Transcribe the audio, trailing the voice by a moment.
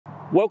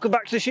Welcome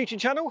back to the shooting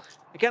channel.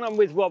 Again, I'm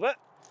with Robert,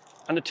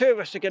 and the two of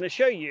us are going to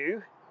show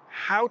you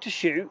how to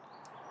shoot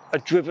a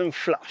driven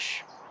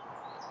flush,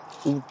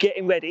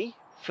 getting ready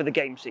for the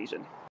game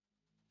season.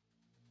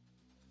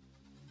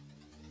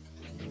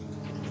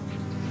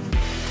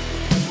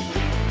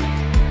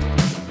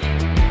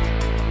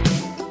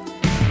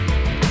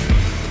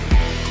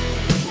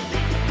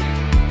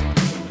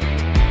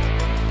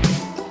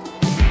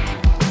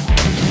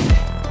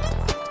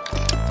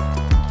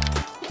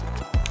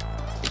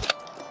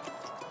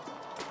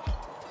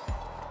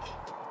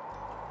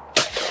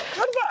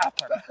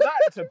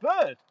 That's a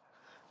bird.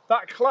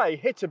 That clay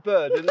hit a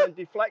bird and then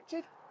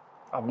deflected.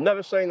 I've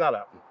never seen that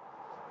happen.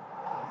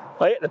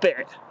 I hit the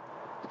bit.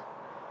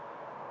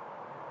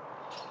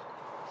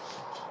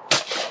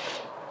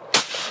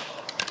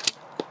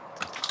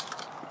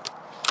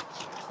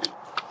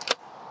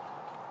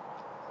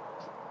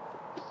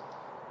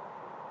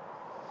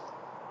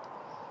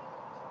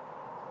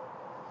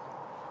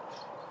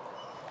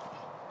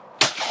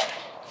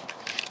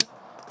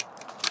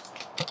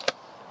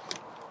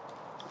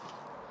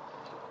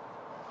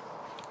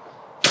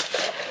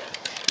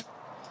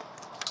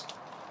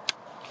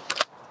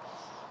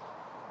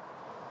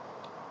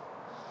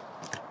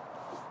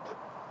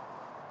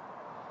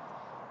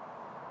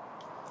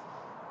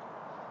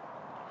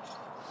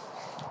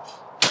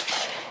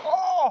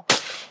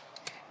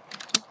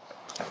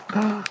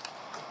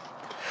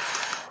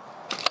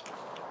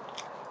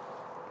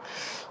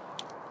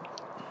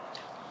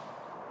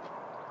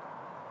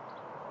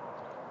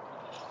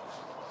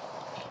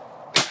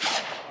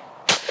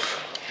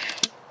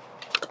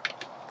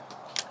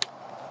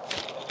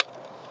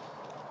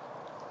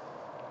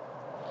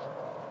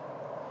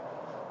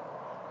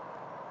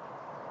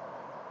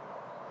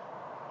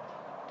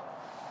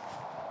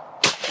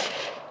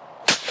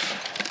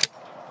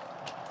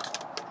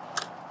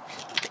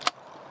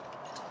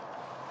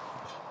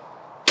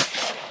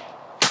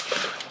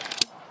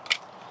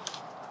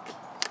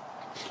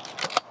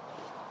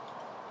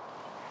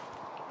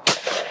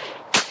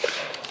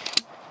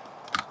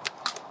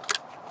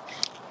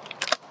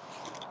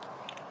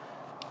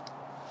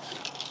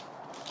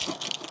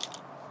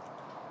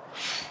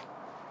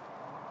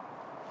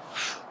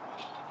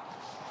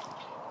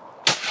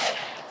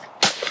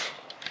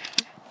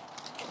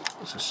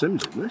 That's a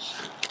Sims in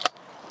this.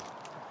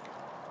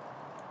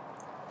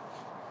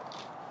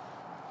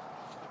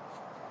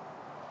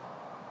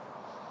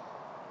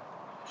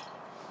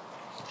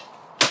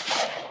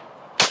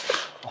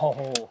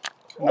 Oh.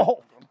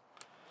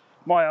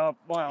 My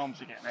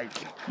arms are getting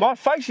achy. My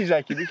face is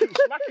aching. You keep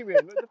smacking me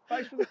in the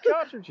face with the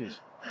cartridges.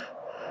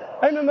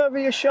 Aim them over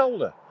your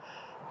shoulder.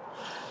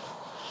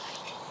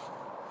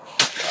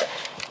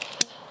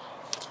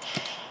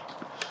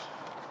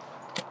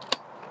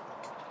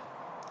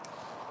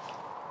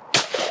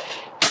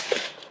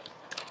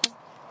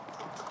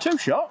 Two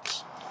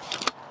shots.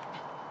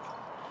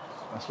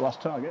 That's the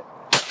last target.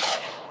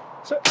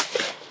 So,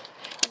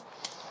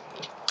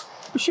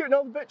 we're shooting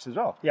all the bits as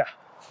well. Yeah.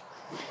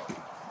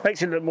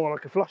 Makes it look more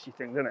like a flushy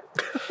thing, doesn't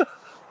it?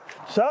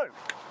 So,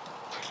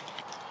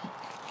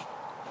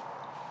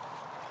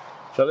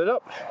 fill it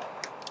up.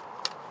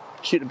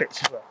 Shoot the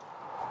bits as well.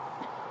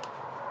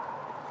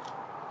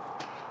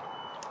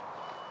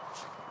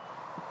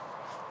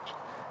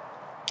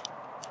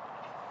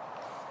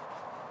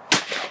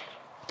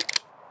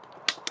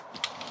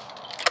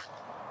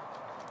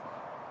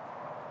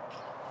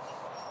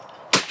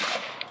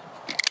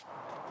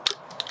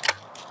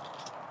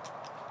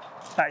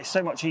 That is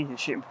so much easier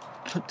shooting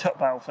top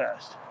barrel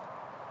first.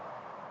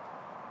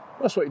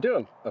 That's what you're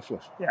doing, a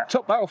flush. Yeah.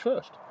 Top barrel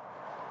first.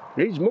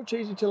 It's much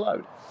easier to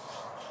load.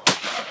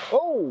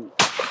 Oh!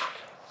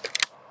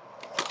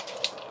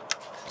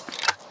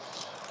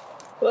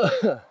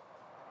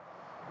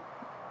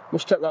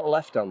 Must take that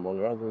left hand one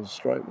rather than the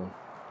straight one.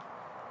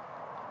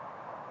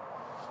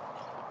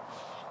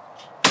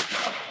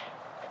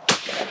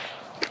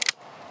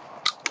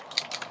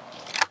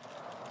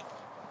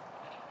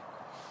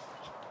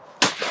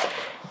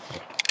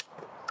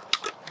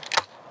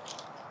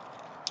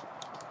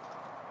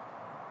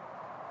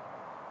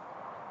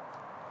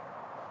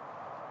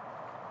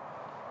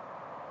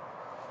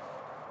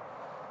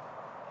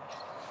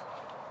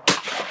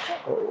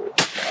 Oh.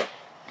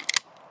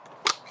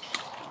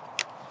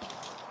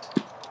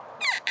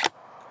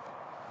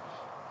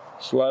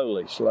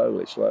 Slowly,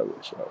 slowly, slowly,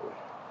 slowly.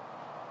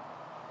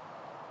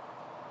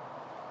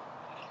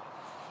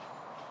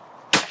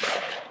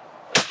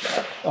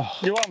 Oh.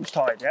 Your arm's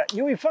tired yet?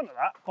 You're in front of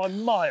that by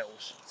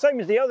miles. Same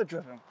as the other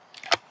driven.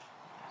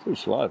 Too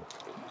slow.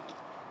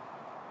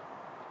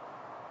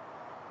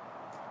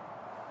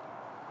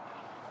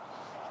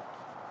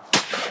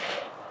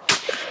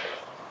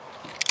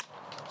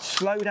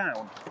 Slow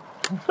down.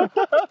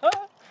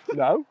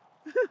 No.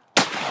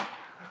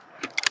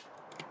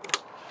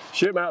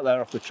 Shoot him out there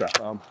off the trap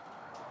arm.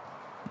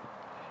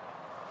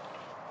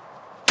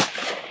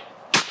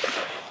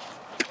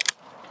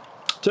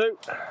 Two.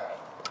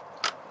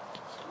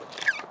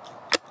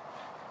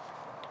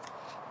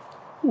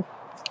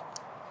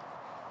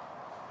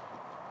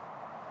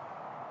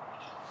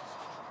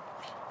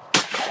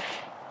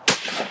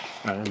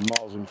 And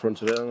miles in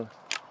front of it, aren't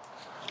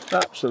they?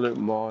 Absolute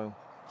mile.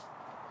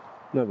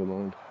 Never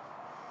mind.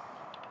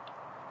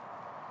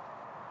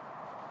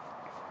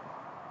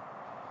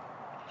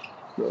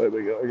 There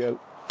we go again.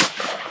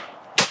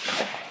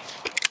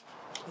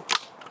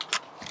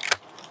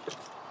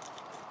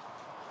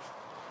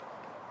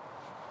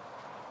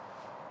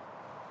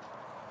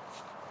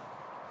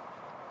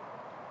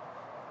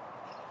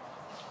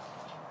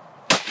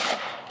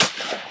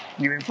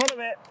 You're in front of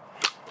it.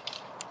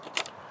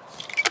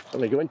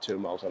 Only going 2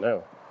 miles an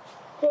hour.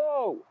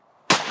 Whoa!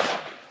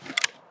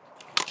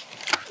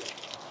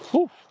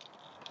 Oof.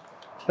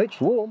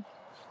 It's warm.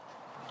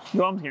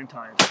 Your arm's getting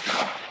tired.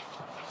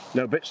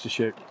 No bits to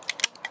shoot.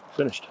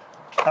 Finished.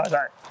 How's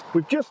that?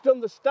 We've just done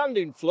the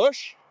standing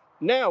flush.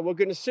 Now we're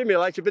going to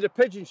simulate a bit of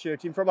pigeon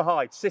shooting from a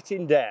height,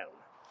 sitting down.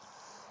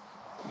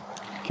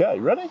 Okay,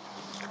 ready?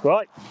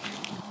 Right.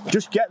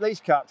 Just get these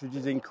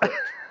cartridges in quick.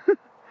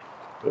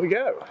 Here we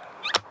go.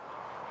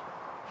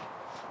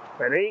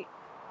 Ready?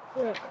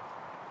 Yeah.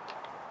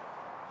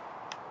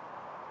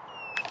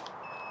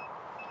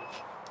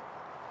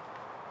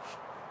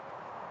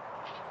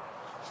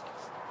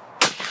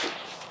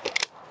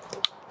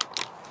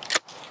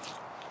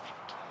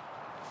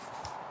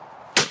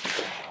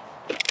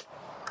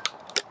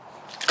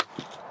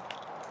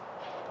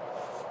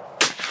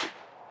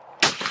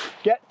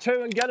 Get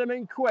 2 and get them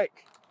in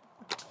quick.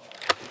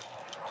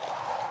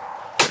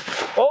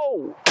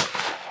 Oh!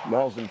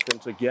 Miles in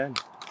front again.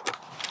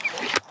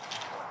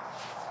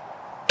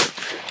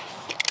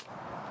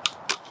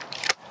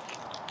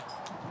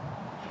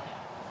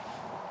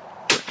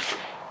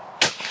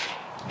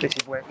 This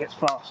is where it gets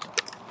fast.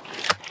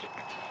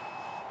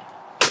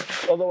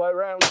 Other way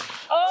around.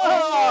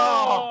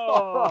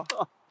 Oh!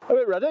 Are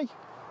we ready?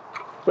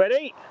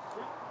 Ready?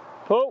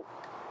 Pull.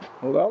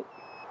 Hold on.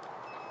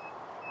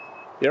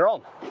 You're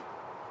on.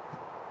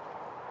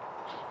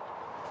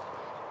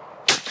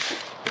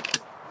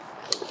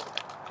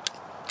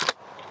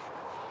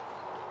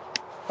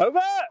 Over!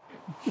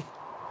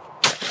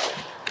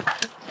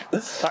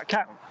 That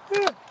count?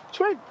 Yeah,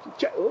 twin.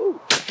 Ooh.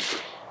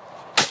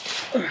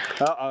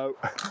 Uh-oh.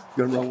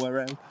 Going the wrong way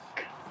around.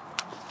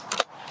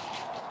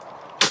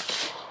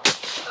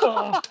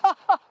 Oh.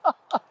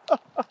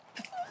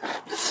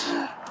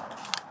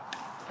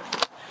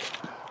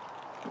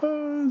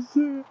 Oh,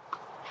 shit.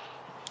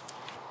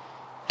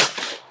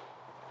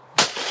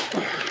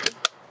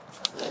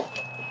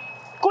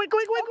 Quick,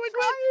 quick, quick, quick,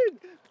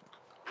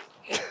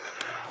 quick!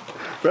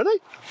 Ready?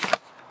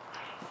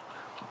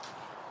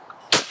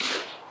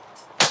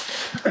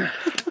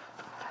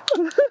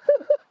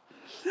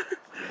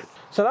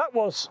 So that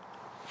was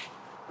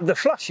the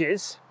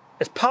flushes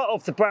as part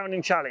of the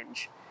Browning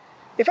Challenge.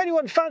 If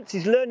anyone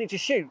fancies learning to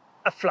shoot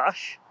a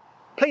flush,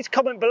 please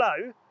comment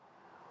below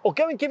or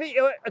go and give it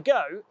a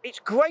go. It's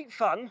great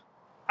fun.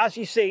 As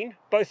you've seen,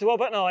 both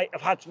Robert and I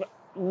have had some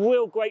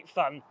real great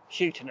fun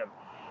shooting them.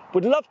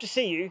 Would love to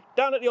see you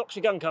down at the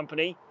Oxford Gun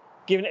Company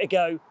giving it a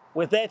go.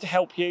 We're there to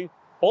help you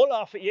or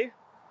laugh at you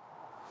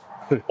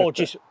or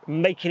just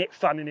making it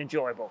fun and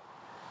enjoyable.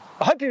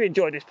 I hope you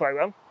enjoyed this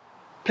programme.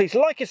 Please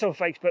like us on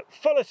Facebook,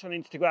 follow us on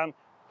Instagram.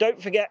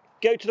 Don't forget,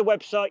 go to the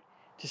website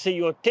to see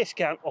your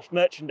discount off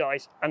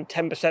merchandise and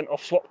 10%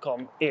 off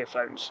SWATCOM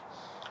earphones.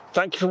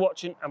 Thank you for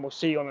watching and we'll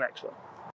see you on the next one.